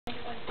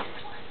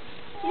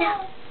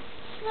No.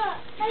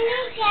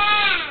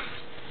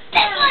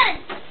 This one!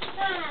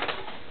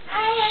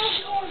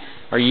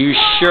 Are you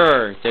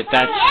sure that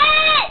that's...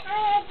 Yes!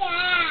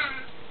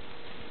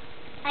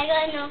 I go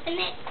and open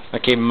it.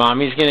 Okay,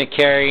 Mommy's going to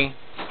carry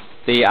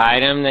the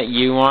item that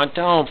you want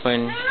to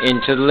open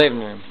into the living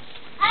room.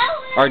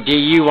 Or do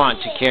you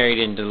want to carry it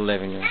into the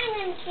living room? I'm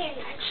going to carry it.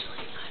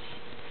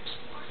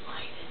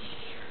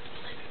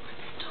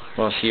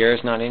 Well,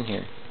 Sierra's not in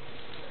here.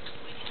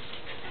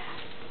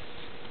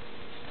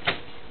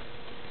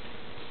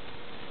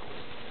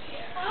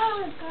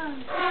 Oh,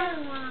 God.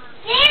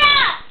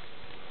 Sierra!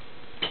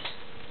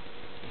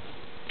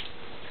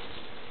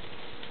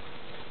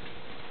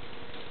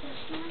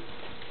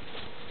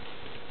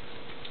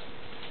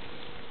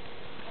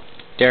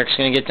 Derek's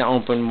going to get to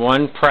open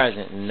one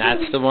present, and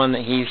that's the one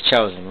that he's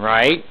chosen,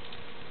 right?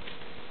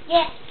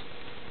 Yes.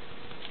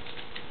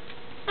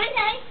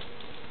 Okay.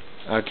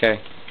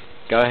 Okay.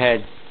 Go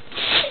ahead.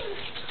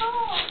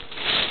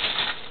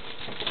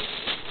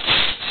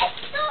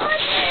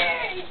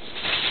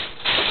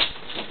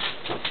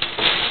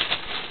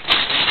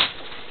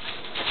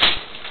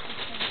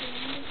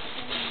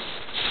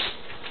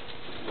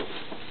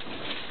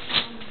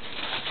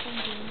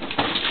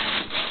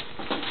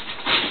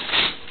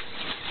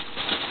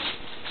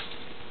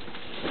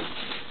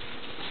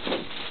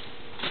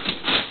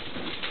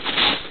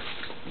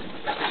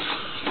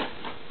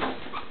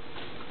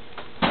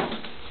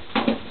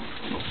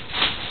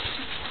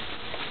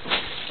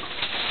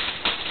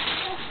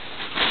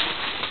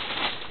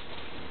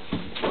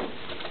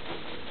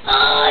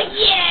 Oh,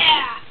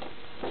 yeah!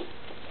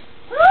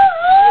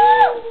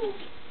 Woo-hoo!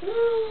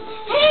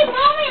 Hey,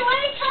 Mommy, let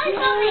me tell you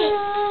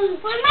something.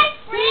 When my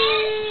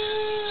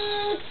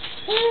friend...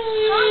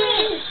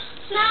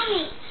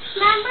 Mommy,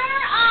 remember,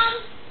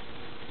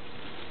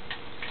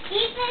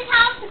 Ethan's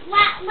house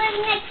lives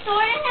next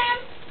door to him?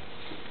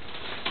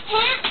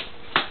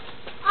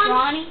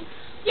 Ronnie?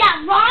 Yeah,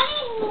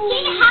 Ronnie, he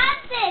has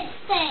this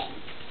thing.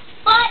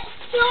 But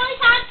he always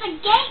has the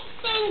gate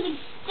thing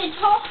the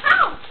whole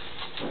house.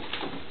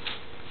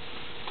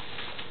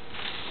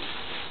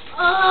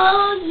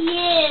 Oh,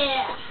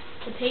 yeah.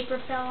 The paper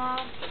fell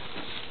off.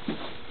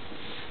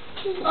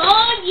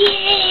 Oh,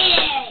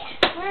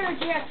 yeah. Where are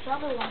Jack's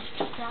other ones?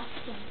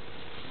 Costume.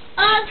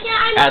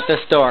 At the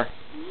store.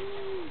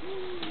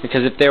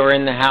 Because if they were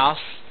in the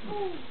house,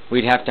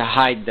 we'd have to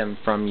hide them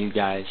from you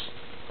guys.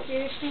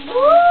 Seriously?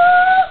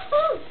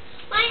 Woo-hoo!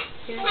 My